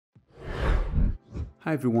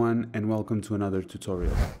Hi everyone and welcome to another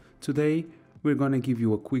tutorial. Today we're going to give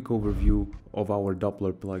you a quick overview of our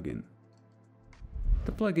Doppler plugin.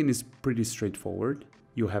 The plugin is pretty straightforward.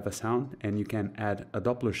 You have a sound and you can add a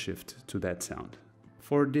Doppler shift to that sound.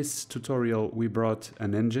 For this tutorial we brought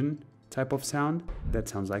an engine type of sound that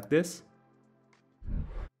sounds like this.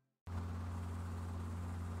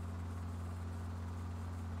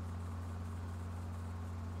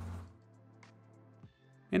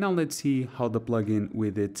 And now let's see how the plugin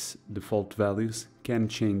with its default values can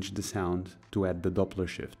change the sound to add the Doppler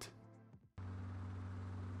shift.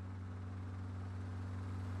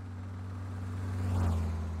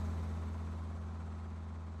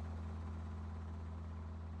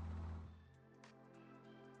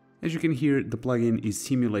 As you can hear, the plugin is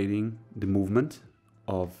simulating the movement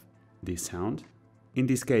of this sound. In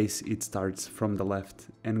this case, it starts from the left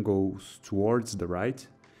and goes towards the right.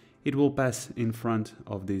 It will pass in front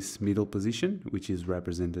of this middle position, which is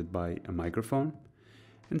represented by a microphone.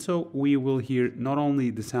 And so we will hear not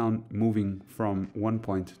only the sound moving from one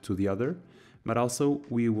point to the other, but also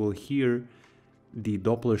we will hear the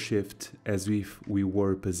Doppler shift as if we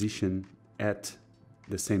were positioned at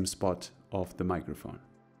the same spot of the microphone.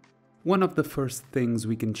 One of the first things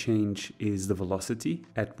we can change is the velocity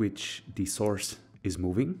at which the source is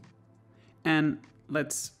moving. And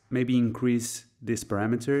let's maybe increase this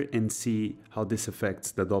parameter and see how this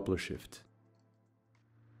affects the Doppler shift.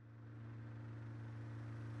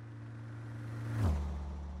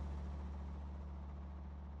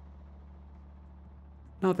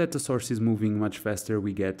 Now that the source is moving much faster,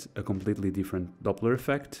 we get a completely different Doppler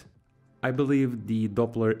effect. I believe the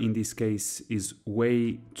Doppler in this case is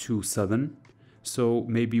way too sudden, so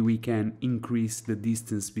maybe we can increase the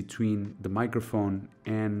distance between the microphone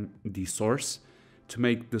and the source to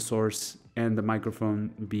make the source and the microphone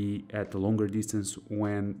be at a longer distance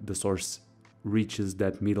when the source reaches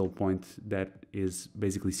that middle point that is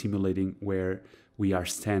basically simulating where we are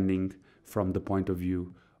standing from the point of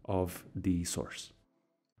view of the source.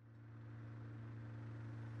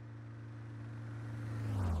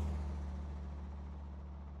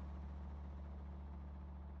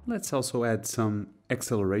 Let's also add some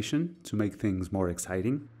acceleration to make things more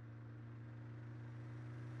exciting.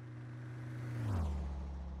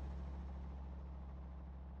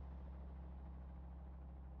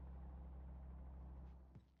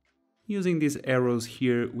 Using these arrows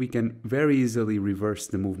here, we can very easily reverse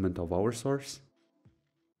the movement of our source.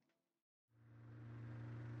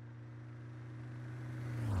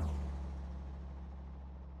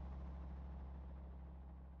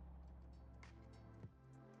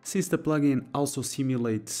 Since the plugin also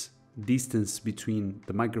simulates distance between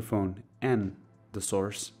the microphone and the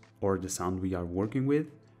source or the sound we are working with,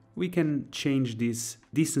 we can change this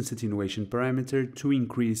distance attenuation parameter to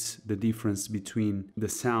increase the difference between the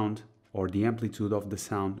sound or the amplitude of the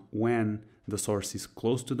sound when the source is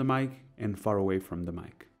close to the mic and far away from the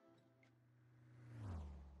mic.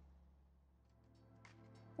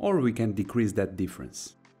 Or we can decrease that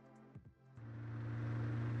difference.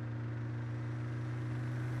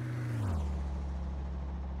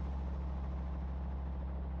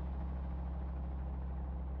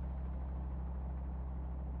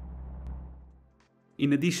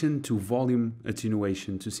 In addition to volume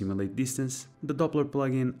attenuation to simulate distance, the Doppler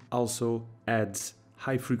plugin also adds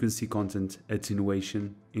high frequency content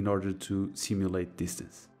attenuation in order to simulate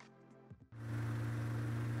distance.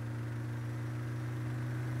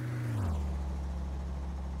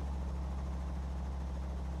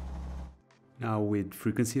 Now with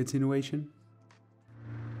frequency attenuation.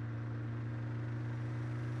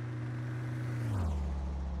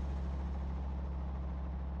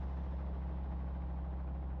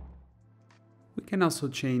 We can also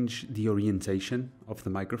change the orientation of the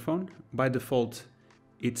microphone. By default,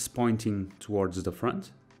 it's pointing towards the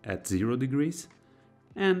front at 0 degrees.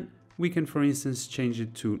 And we can, for instance, change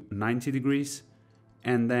it to 90 degrees.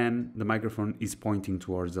 And then the microphone is pointing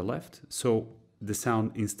towards the left. So the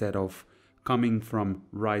sound, instead of coming from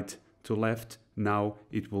right to left, now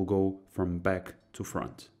it will go from back to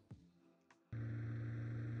front.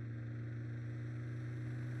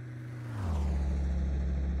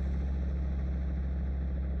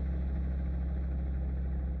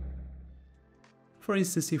 For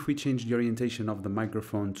instance, if we change the orientation of the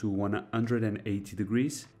microphone to 180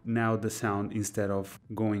 degrees, now the sound, instead of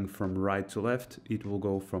going from right to left, it will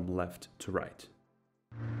go from left to right.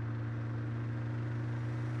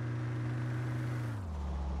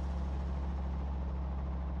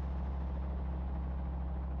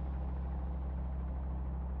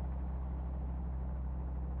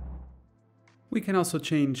 We can also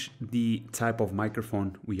change the type of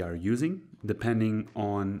microphone we are using. Depending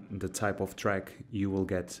on the type of track, you will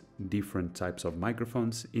get different types of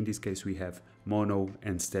microphones. In this case, we have mono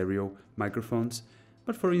and stereo microphones.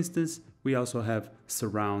 But for instance, we also have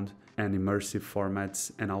surround and immersive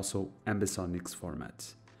formats and also ambisonics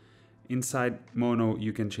formats. Inside mono,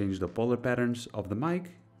 you can change the polar patterns of the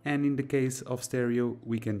mic. And in the case of stereo,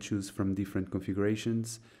 we can choose from different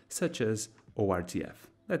configurations, such as ORTF.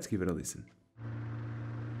 Let's give it a listen.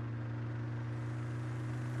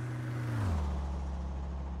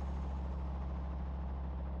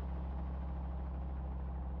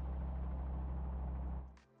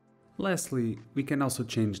 Lastly, we can also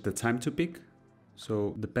change the time to peak.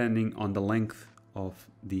 So depending on the length of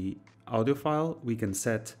the audio file, we can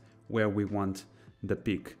set where we want the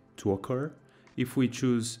peak to occur. If we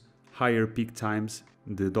choose higher peak times,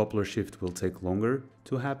 the Doppler shift will take longer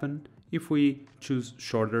to happen. If we choose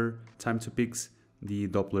shorter time to peaks, the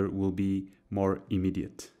Doppler will be more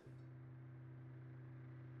immediate.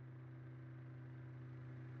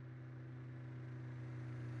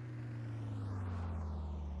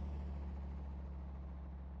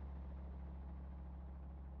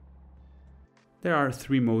 There are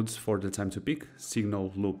three modes for the time to peak: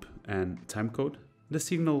 signal, loop, and timecode. The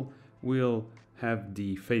signal will have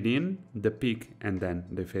the fade in, the peak, and then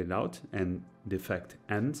the fade out, and the effect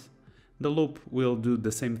ends. The loop will do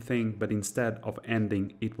the same thing, but instead of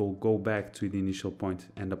ending, it will go back to the initial point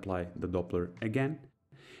and apply the Doppler again.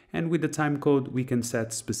 And with the timecode, we can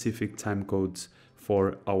set specific time codes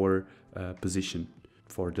for our position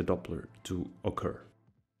for the Doppler to occur.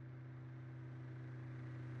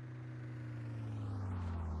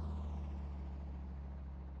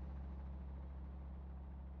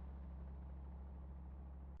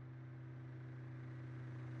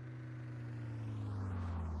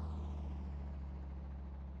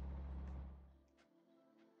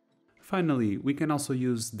 Finally, we can also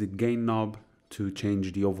use the gain knob to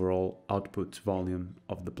change the overall output volume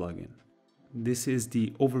of the plugin. This is the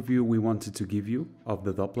overview we wanted to give you of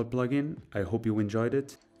the Doppler plugin. I hope you enjoyed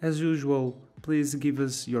it. As usual, please give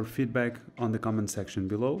us your feedback on the comment section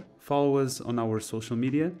below. Follow us on our social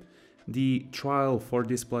media. The trial for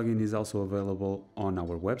this plugin is also available on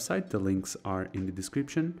our website. The links are in the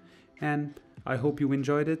description. And I hope you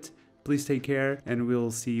enjoyed it. Please take care and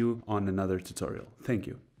we'll see you on another tutorial. Thank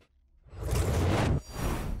you.